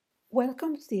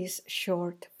Welcome to this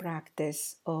short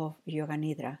practice of Yoga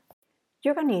Nidra.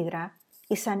 Yoga Nidra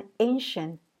is an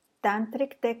ancient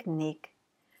tantric technique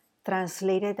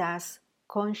translated as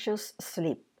conscious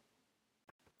sleep.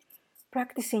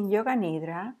 Practicing Yoga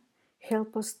Nidra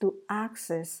helps us to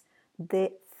access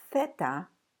the theta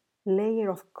layer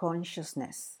of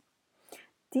consciousness.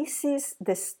 This is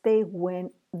the state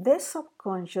when the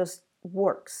subconscious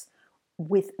works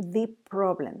with deep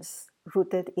problems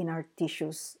rooted in our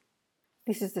tissues.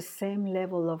 This is the same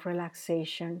level of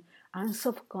relaxation and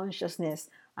subconsciousness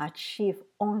achieved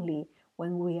only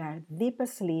when we are deep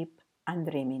asleep and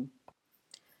dreaming.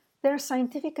 There are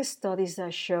scientific studies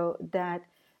that show that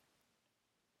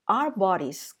our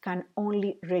bodies can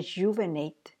only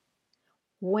rejuvenate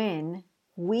when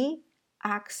we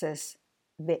access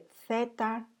the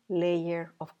theta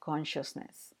layer of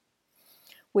consciousness,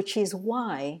 which is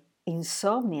why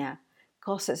insomnia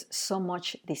causes so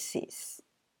much disease.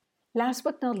 Last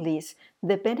but not least,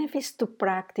 the benefits to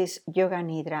practice Yoga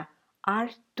Nidra are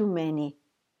too many.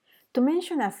 To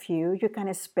mention a few, you can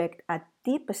expect a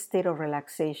deep state of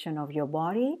relaxation of your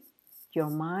body, your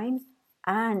mind,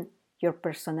 and your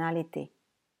personality.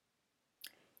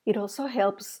 It also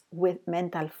helps with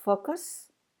mental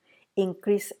focus,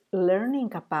 increased learning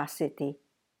capacity,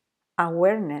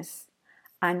 awareness,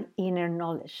 and inner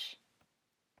knowledge.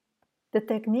 The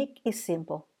technique is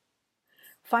simple.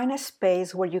 Find a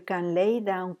space where you can lay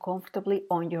down comfortably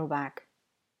on your back.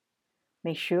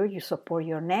 Make sure you support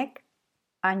your neck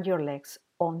and your legs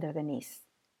under the knees.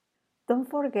 Don't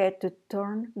forget to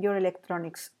turn your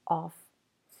electronics off.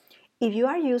 If you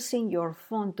are using your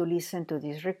phone to listen to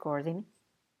this recording,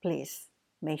 please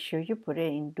make sure you put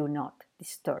it in Do Not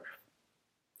Disturb.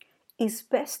 It's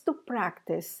best to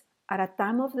practice at a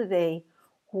time of the day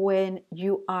when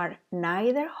you are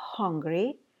neither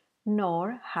hungry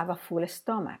nor have a full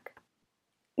stomach.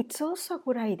 It's also a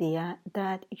good idea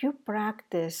that you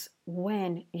practice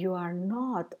when you are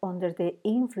not under the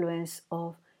influence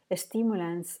of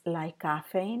stimulants like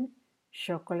caffeine,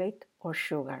 chocolate, or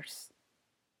sugars.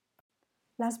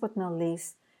 Last but not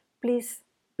least, please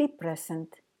be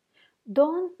present.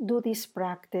 Don't do this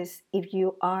practice if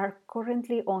you are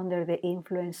currently under the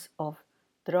influence of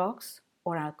drugs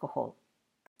or alcohol.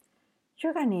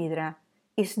 Yoga Nidra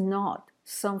is not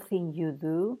something you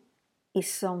do,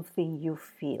 it's something you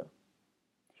feel.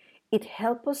 It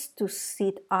helps us to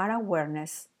sit our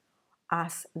awareness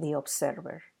as the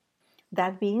observer.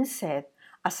 That being said,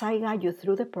 as I guide you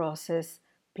through the process,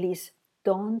 please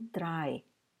don't try.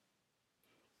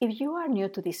 If you are new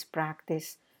to this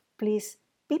practice, please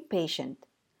be patient,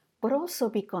 but also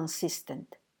be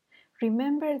consistent.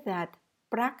 Remember that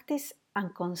practice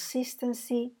and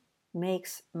consistency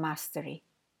makes mastery.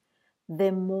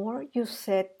 The more you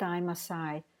set time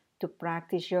aside to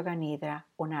practice Yoga Nidra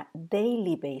on a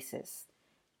daily basis,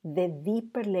 the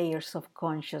deeper layers of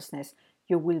consciousness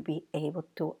you will be able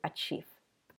to achieve.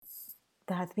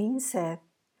 That being said,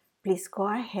 please go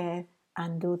ahead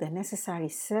and do the necessary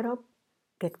setup,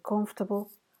 get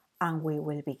comfortable, and we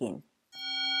will begin.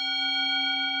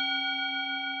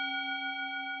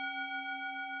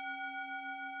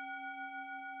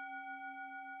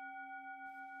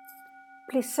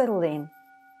 Please settle in.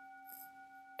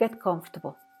 Get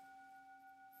comfortable.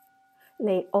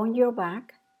 Lay on your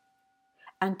back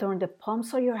and turn the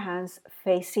palms of your hands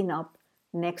facing up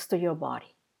next to your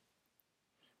body.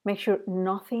 Make sure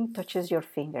nothing touches your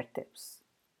fingertips.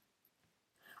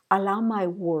 Allow my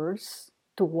words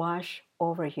to wash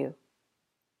over you.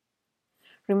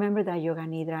 Remember that Yoga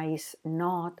Nidra is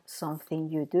not something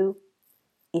you do,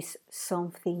 it's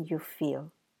something you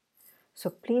feel. So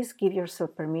please give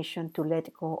yourself permission to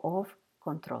let go of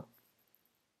control.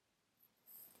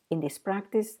 In this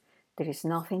practice, there is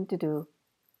nothing to do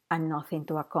and nothing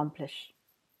to accomplish.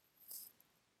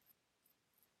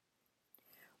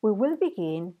 We will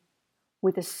begin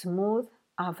with a smooth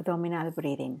abdominal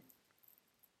breathing.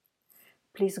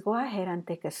 Please go ahead and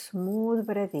take a smooth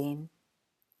breath in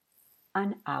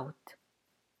and out.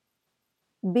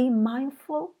 Be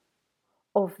mindful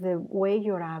of the way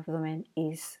your abdomen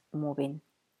is moving.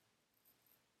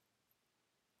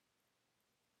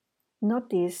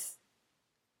 Notice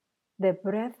the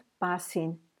breath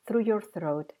passing through your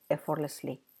throat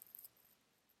effortlessly.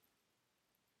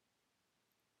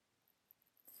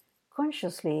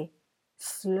 Consciously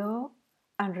slow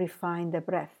and refine the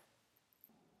breath.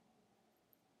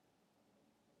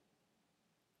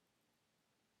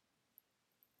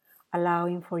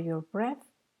 Allowing for your breath,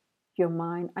 your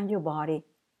mind, and your body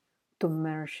to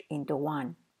merge into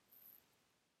one.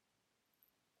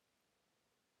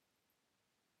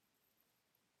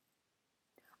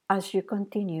 As you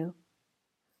continue,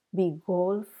 Be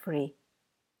goal free.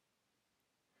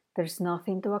 There's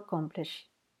nothing to accomplish,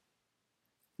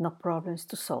 no problems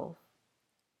to solve.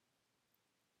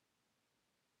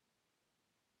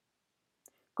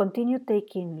 Continue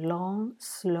taking long,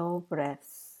 slow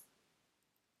breaths.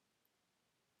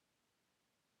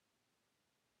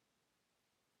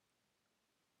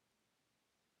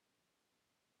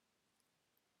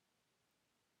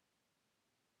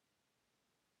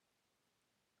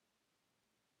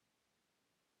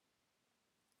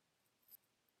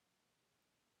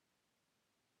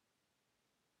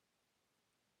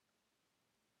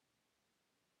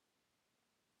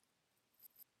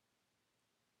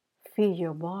 Feel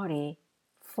your body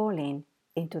falling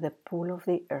into the pool of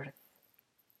the earth.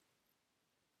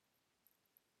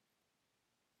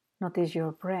 Notice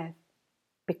your breath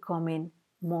becoming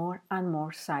more and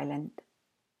more silent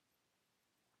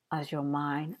as your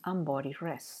mind and body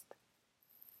rest.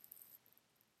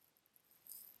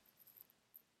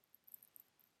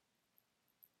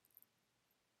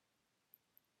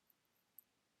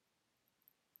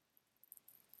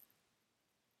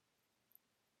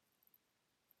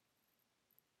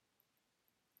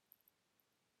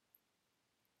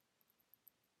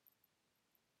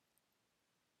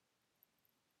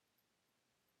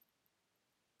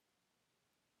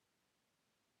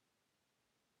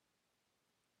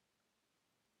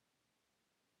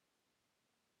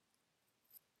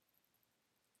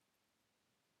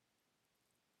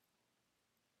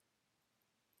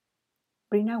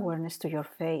 Bring awareness to your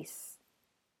face.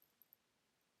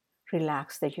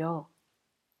 Relax the jaw,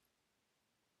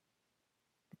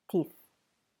 the teeth,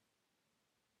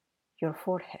 your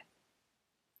forehead.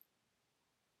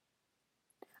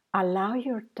 Allow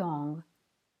your tongue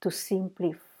to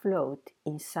simply float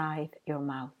inside your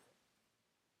mouth.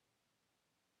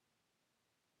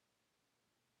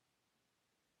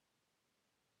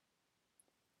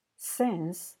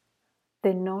 Sense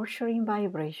the nurturing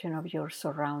vibration of your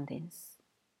surroundings.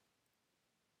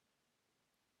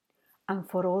 And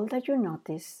for all that you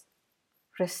notice,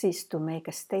 resist to make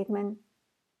a statement,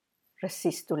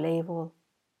 resist to label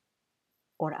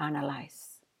or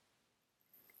analyze.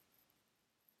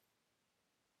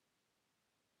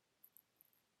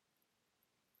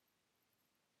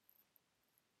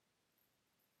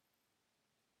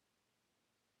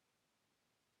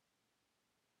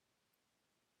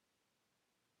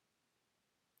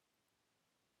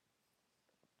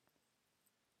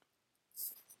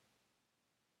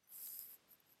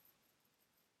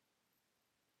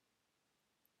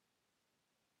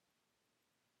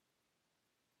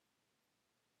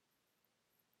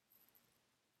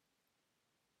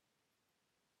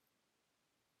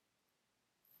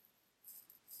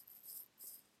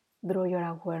 Draw your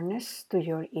awareness to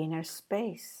your inner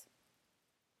space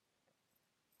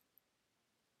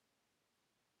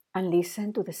and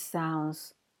listen to the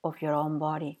sounds of your own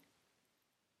body.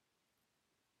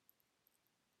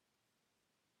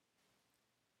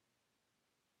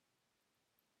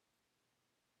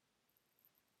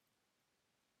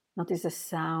 Notice the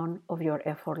sound of your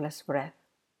effortless breath.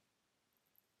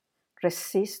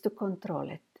 Resist to control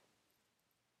it.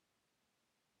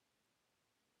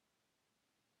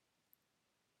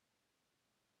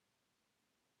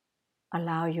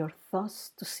 Allow your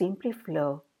thoughts to simply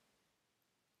flow.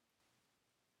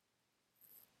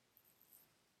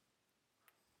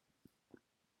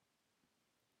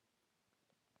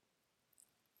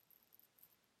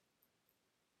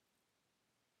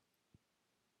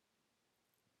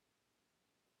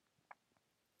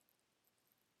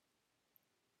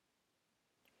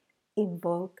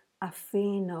 Invoke a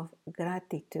feeling of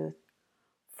gratitude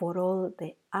for all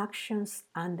the actions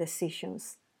and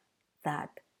decisions that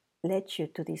led you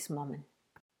to this moment.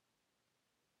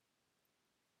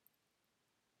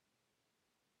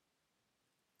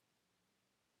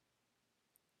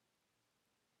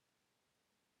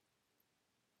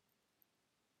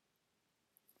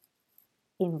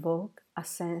 Invoke a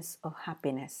sense of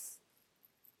happiness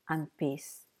and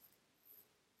peace.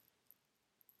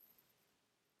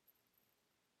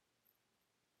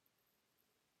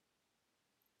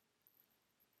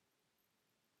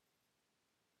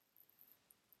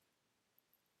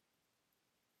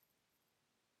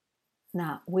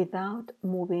 Now, without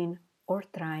moving or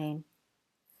trying,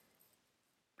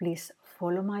 please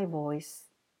follow my voice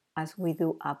as we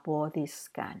do a body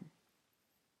scan.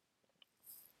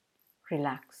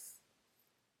 Relax.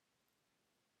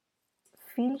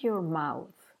 Feel your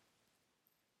mouth.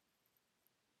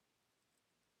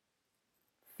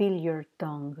 Feel your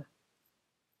tongue,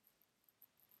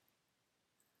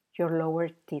 your lower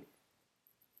teeth,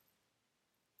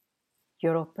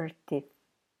 your upper teeth,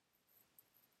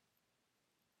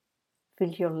 Feel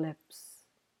your lips,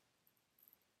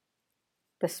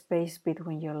 the space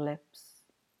between your lips.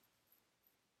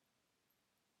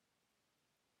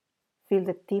 Feel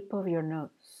the tip of your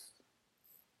nose,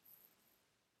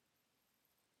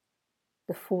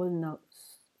 the full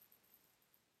nose,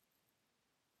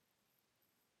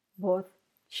 both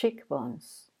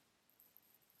cheekbones.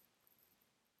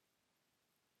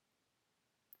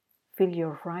 Feel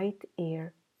your right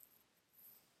ear,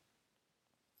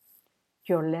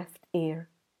 your left ear,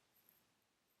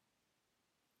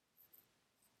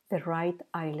 the right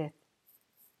eyelid,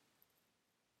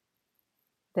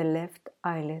 the left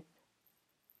eyelid,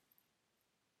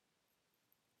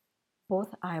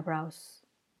 both eyebrows,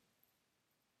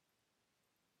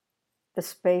 the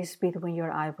space between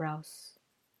your eyebrows,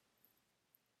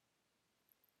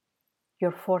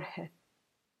 your forehead,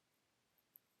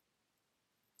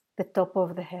 the top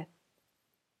of the head,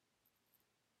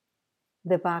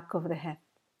 the back of the head,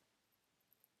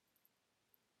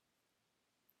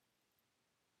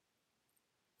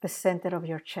 the center of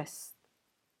your chest.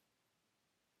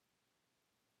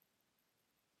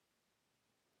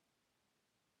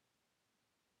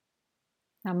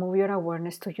 Now move your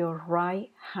awareness to your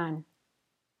right hand.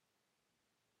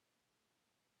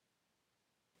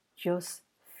 Just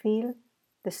feel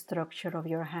the structure of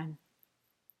your hand.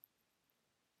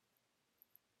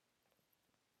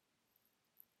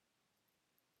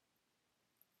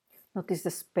 Notice the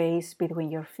space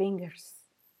between your fingers.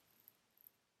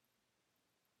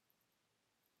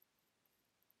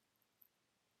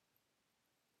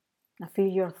 Now feel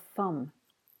your thumb,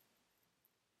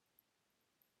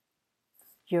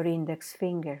 your index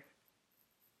finger,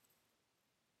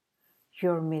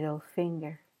 your middle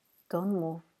finger. Don't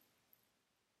move.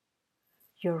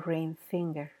 Your ring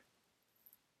finger,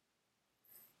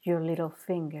 your little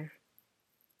finger.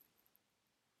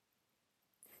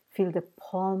 Feel the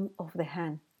palm of the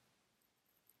hand,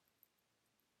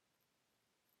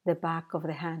 the back of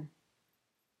the hand,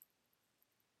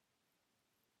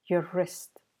 your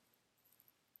wrist,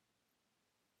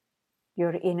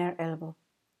 your inner elbow,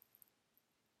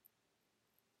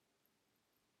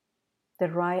 the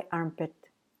right armpit,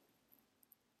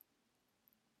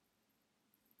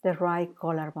 the right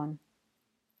collarbone,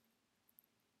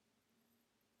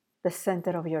 the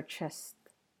center of your chest.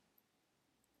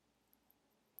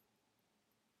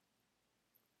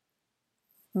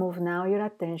 Move now your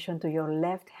attention to your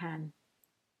left hand.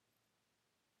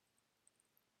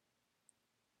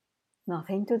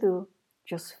 Nothing to do,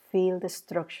 just feel the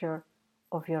structure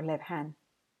of your left hand.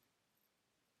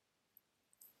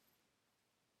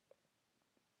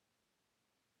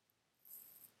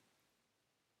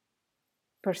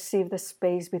 Perceive the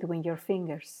space between your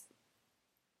fingers.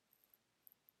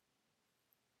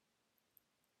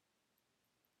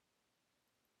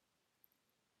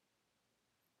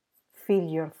 Feel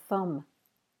your thumb,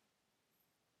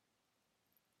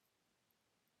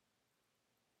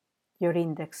 your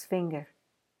index finger,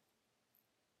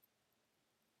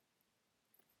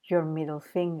 your middle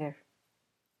finger,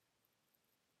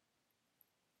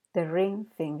 the ring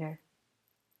finger,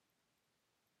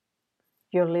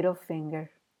 your little finger,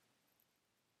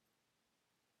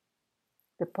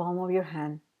 the palm of your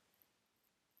hand,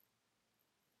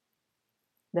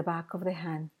 the back of the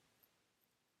hand,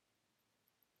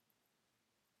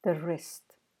 the wrist,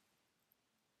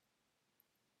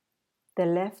 the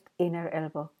left inner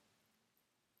elbow,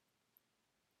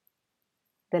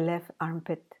 the left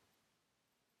armpit,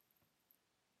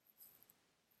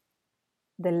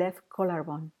 the left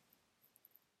collarbone,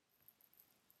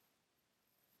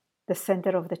 the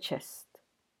center of the chest.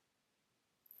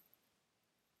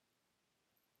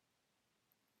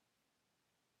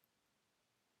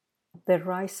 The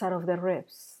right side of the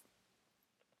ribs,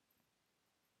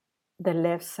 the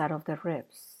left side of the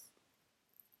ribs,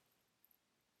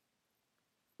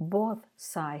 both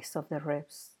sides of the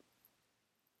ribs,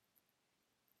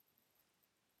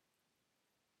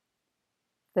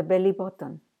 the belly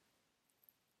button,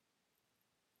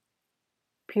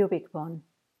 pubic bone.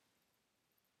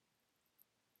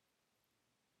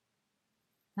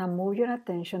 Now move your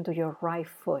attention to your right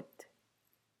foot.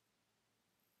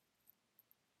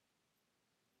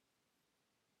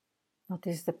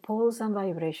 Notice the pulse and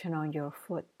vibration on your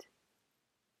foot,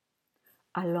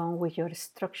 along with your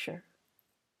structure.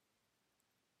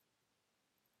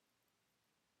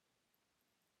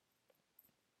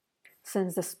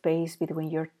 Sense the space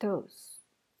between your toes.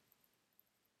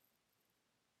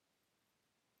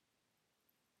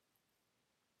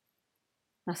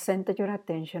 Now center your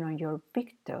attention on your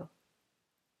big toe,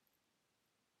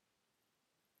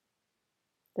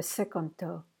 the second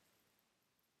toe,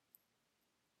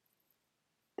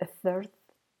 the third,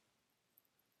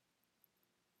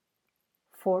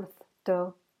 fourth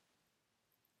toe,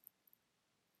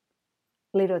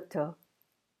 little toe,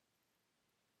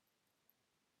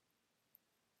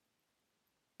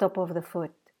 top of the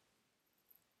foot,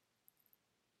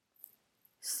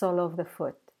 sole of the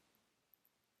foot,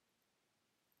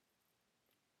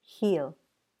 heel,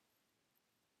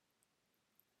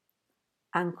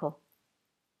 ankle,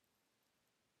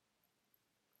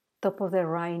 top of the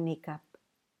right kneecap,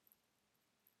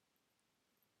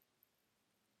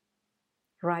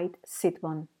 right sit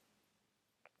bone,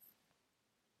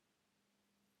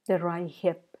 the right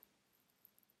hip,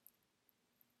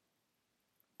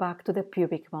 back to the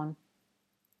pubic bone,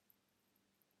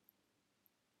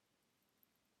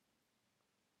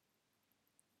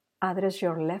 address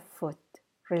your left foot,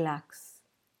 relax.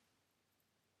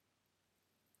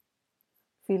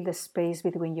 Feel the space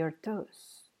between your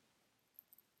toes.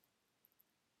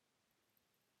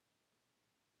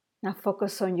 Now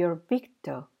focus on your big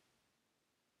toe,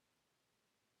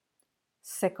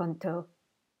 second toe,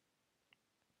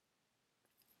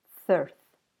 third,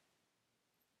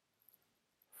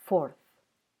 fourth,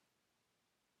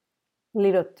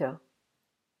 little toe,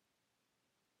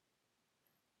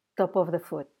 top of the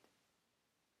foot,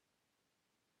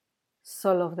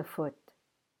 sole of the foot,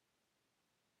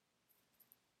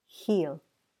 heel,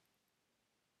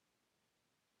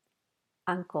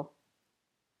 ankle,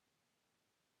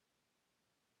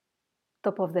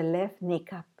 top of the left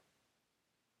kneecap,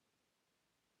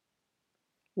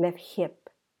 left hip,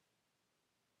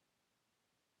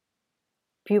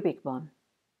 pubic bone,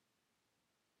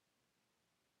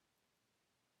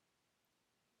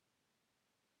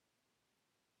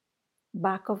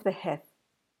 back of the head,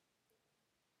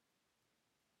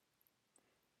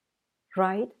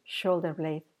 right shoulder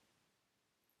blade,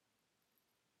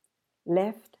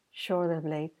 left shoulder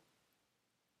blade,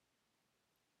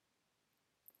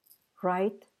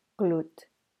 right glute,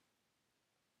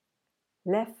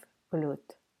 left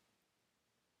glute,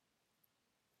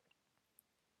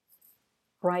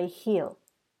 right heel,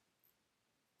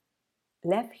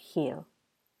 left heel,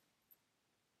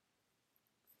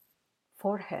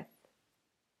 forehead,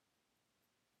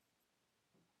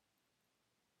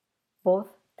 both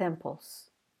temples,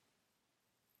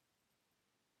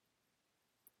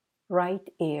 right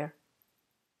ear,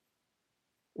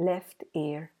 left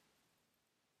ear,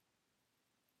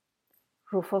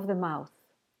 roof of the mouth,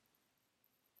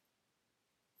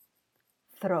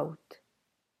 throat,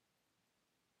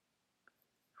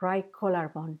 right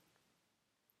collarbone,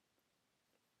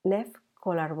 left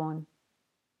collarbone,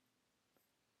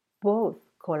 both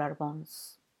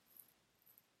collarbones,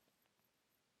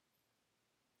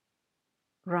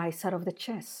 right side of the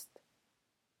chest,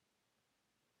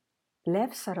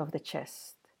 left side of the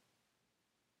chest,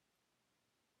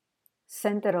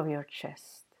 center of your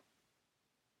chest.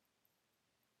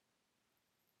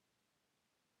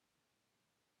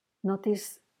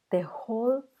 Notice the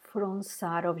whole front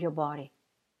side of your body.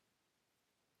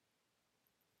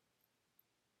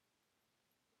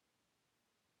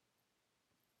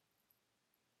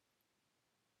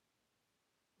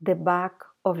 The back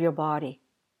of your body.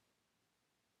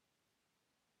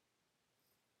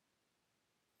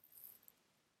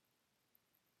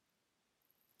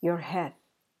 Your head.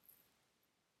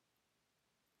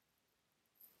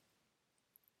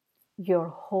 Your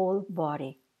whole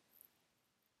body.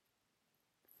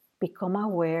 Become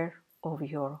aware of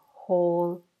your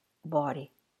whole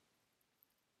body.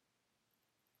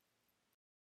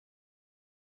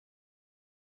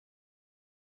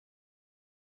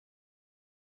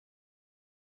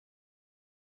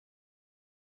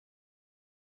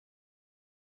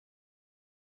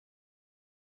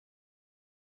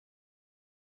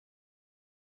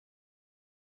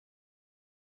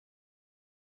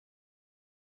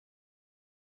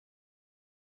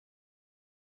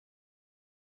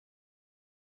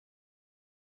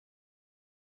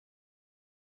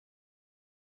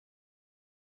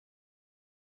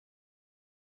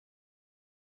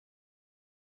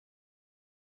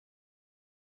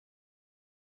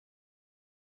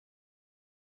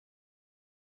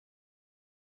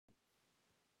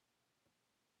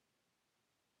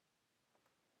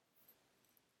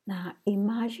 Now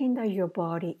imagine that your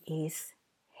body is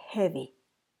heavy.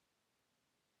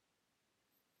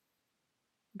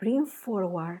 Bring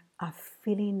forward a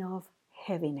feeling of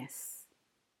heaviness.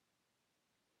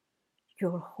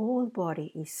 Your whole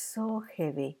body is so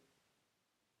heavy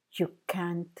you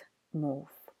can't move.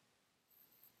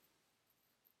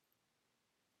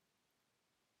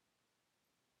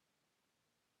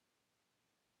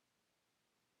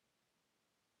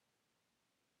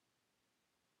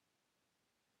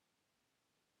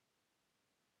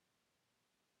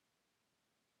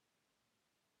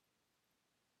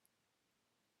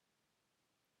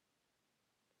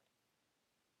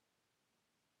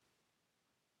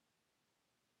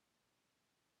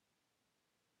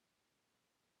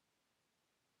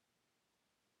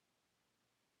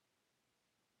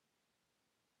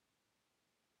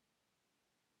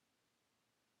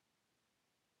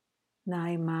 Now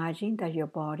imagine that your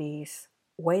body is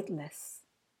weightless.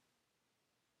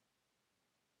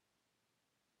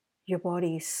 Your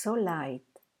body is so light,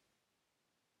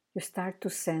 you start to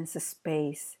sense a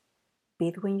space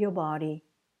between your body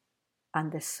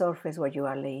and the surface where you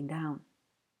are laying down.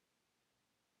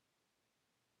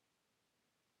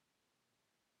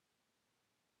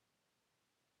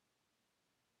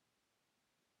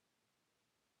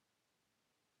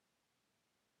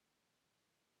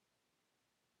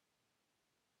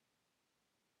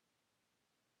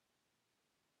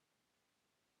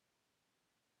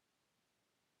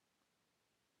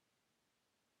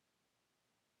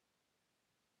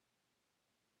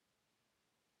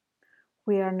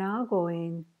 We are now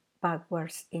going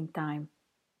backwards in time.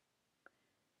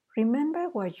 Remember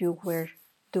what you were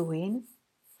doing,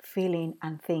 feeling,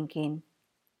 and thinking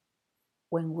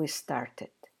when we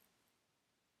started.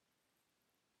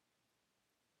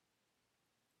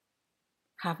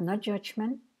 Have no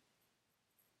judgment,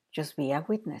 just be a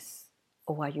witness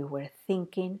of what you were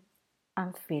thinking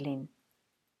and feeling.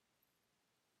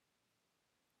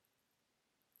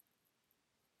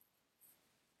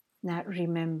 Now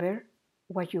remember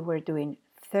what you were doing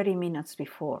 30 minutes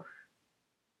before.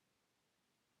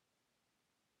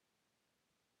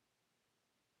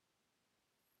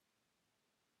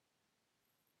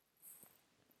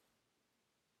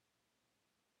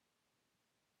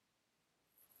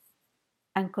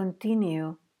 And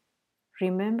continue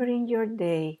remembering your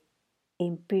day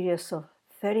in periods of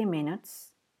 30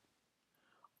 minutes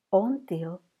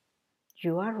until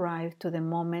you arrive to the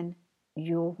moment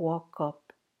you woke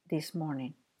up this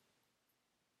morning.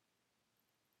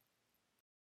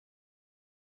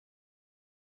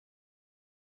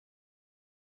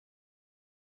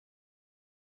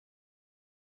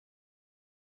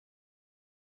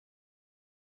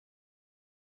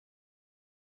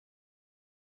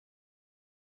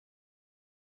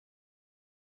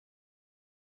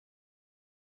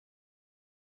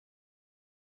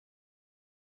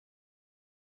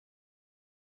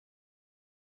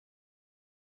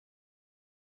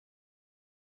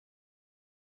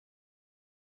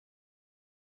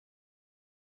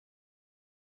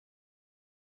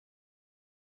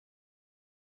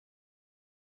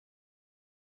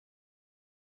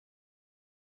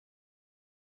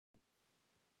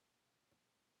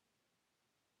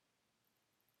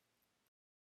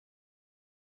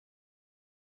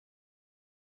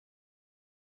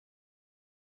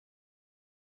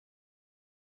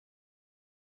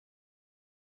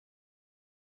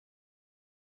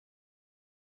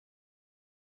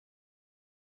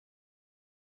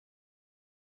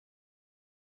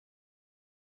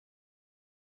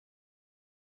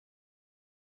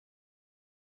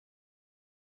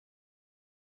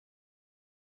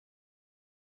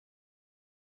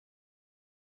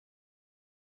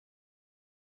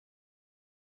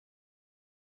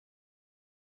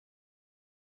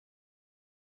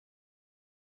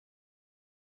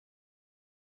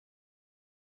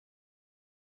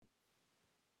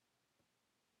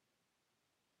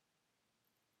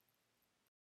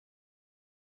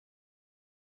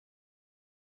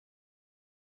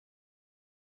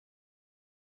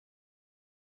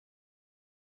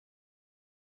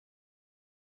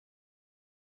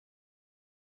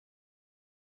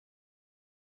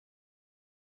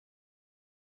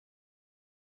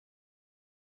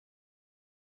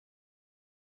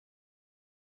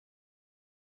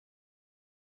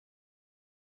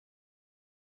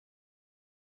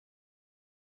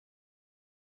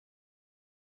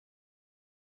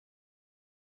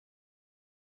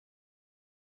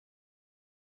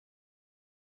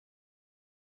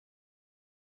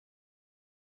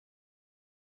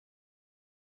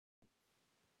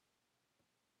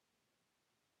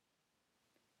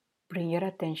 Bring your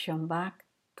attention back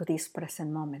to this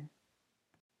present moment.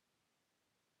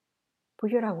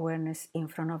 Put your awareness in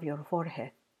front of your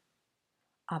forehead,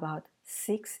 about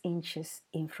 6 inches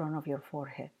in front of your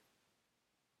forehead.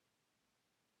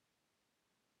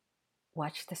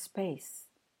 Watch the space.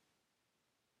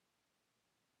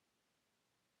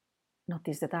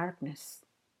 Notice the darkness.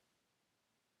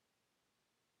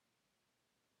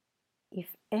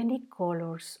 If any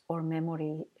colors or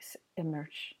memories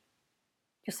emerge,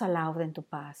 just allow them to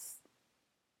pass.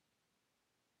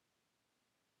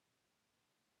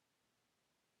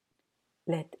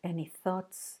 Let any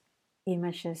thoughts,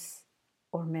 images,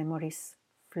 or memories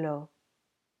flow.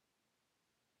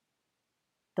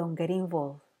 Don't get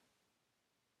involved.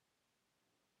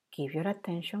 Keep your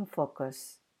attention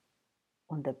focused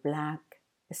on the blank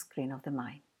screen of the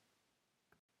mind.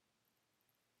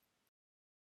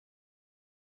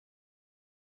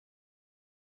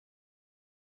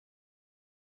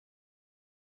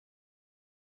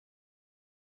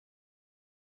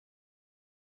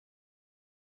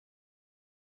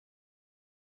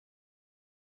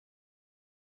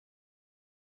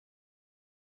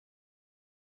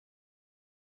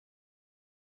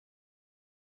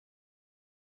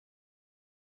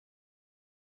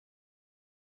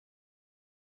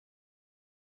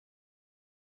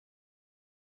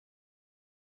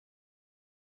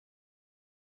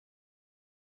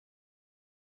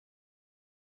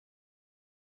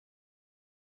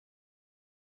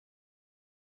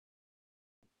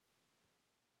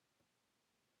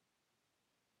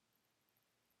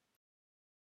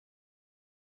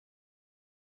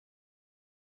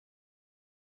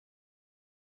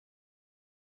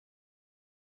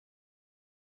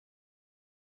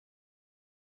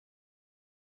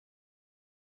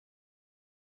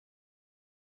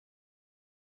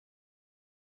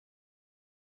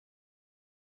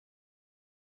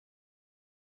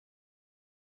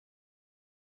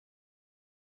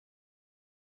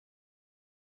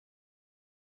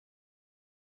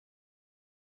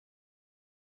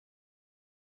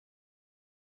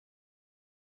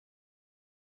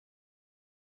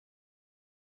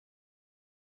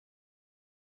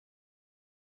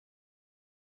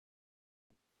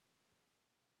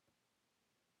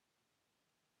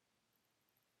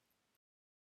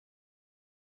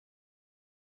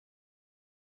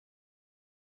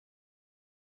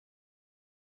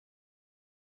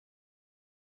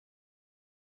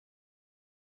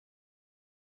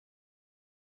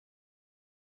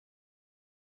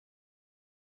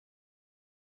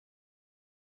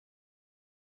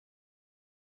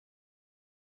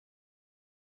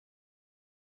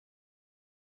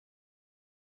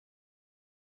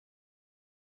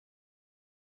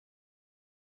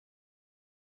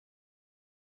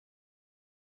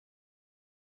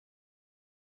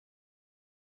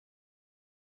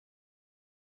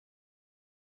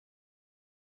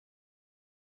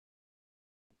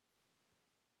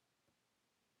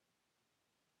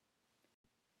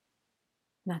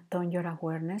 Now turn your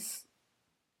awareness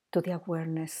to the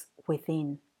awareness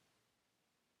within.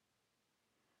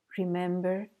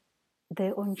 Remember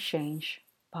the unchanged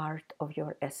part of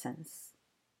your essence.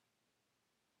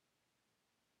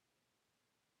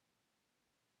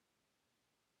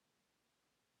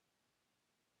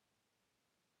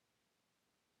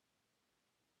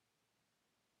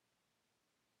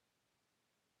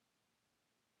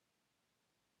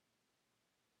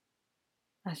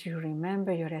 As you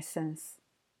remember your essence,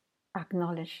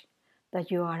 acknowledge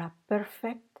that you are a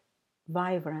perfect,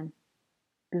 vibrant,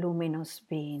 luminous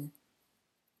being.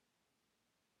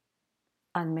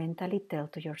 And mentally tell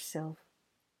to yourself,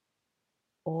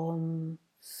 Om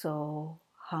So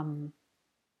Hum.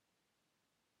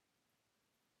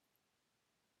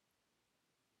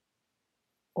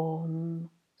 Om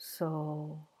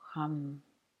So Hum.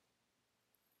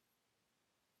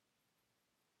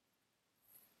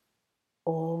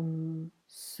 Om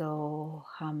So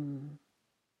Hum.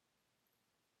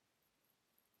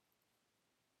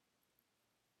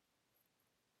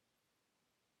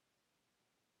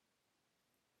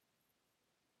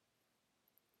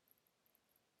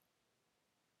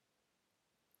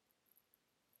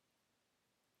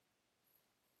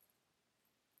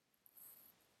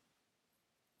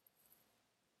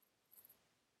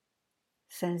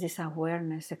 Sense this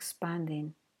awareness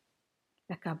expanding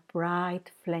like a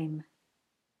bright flame.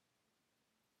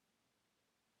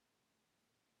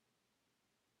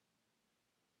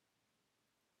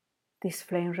 This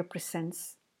flame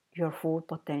represents your full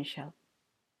potential,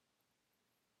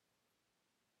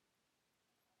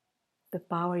 the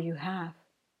power you have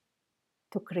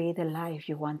to create the life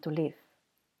you want to live.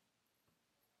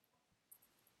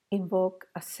 Invoke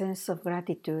a sense of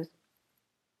gratitude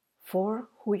for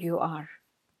who you are.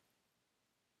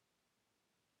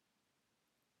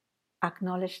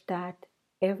 Acknowledge that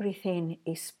everything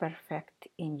is perfect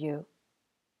in you.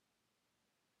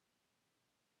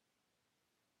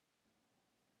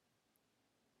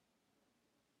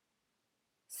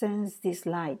 Sense this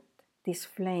light, this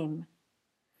flame,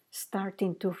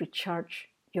 starting to recharge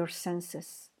your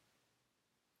senses.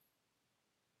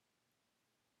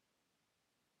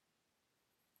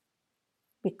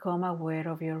 Become aware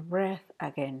of your breath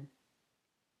again.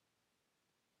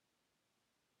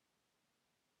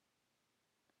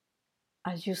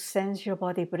 As you sense your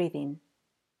body breathing,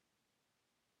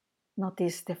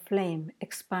 notice the flame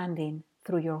expanding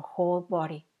through your whole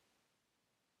body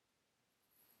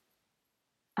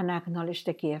and acknowledge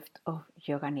the gift of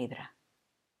Yoga Nidra.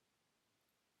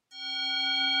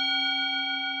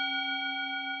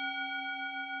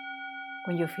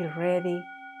 When you feel ready,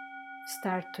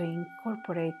 start to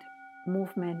incorporate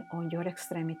movement on your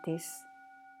extremities.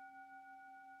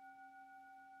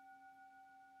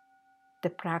 The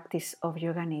practice of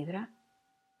Yoga Nidra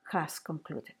has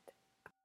concluded.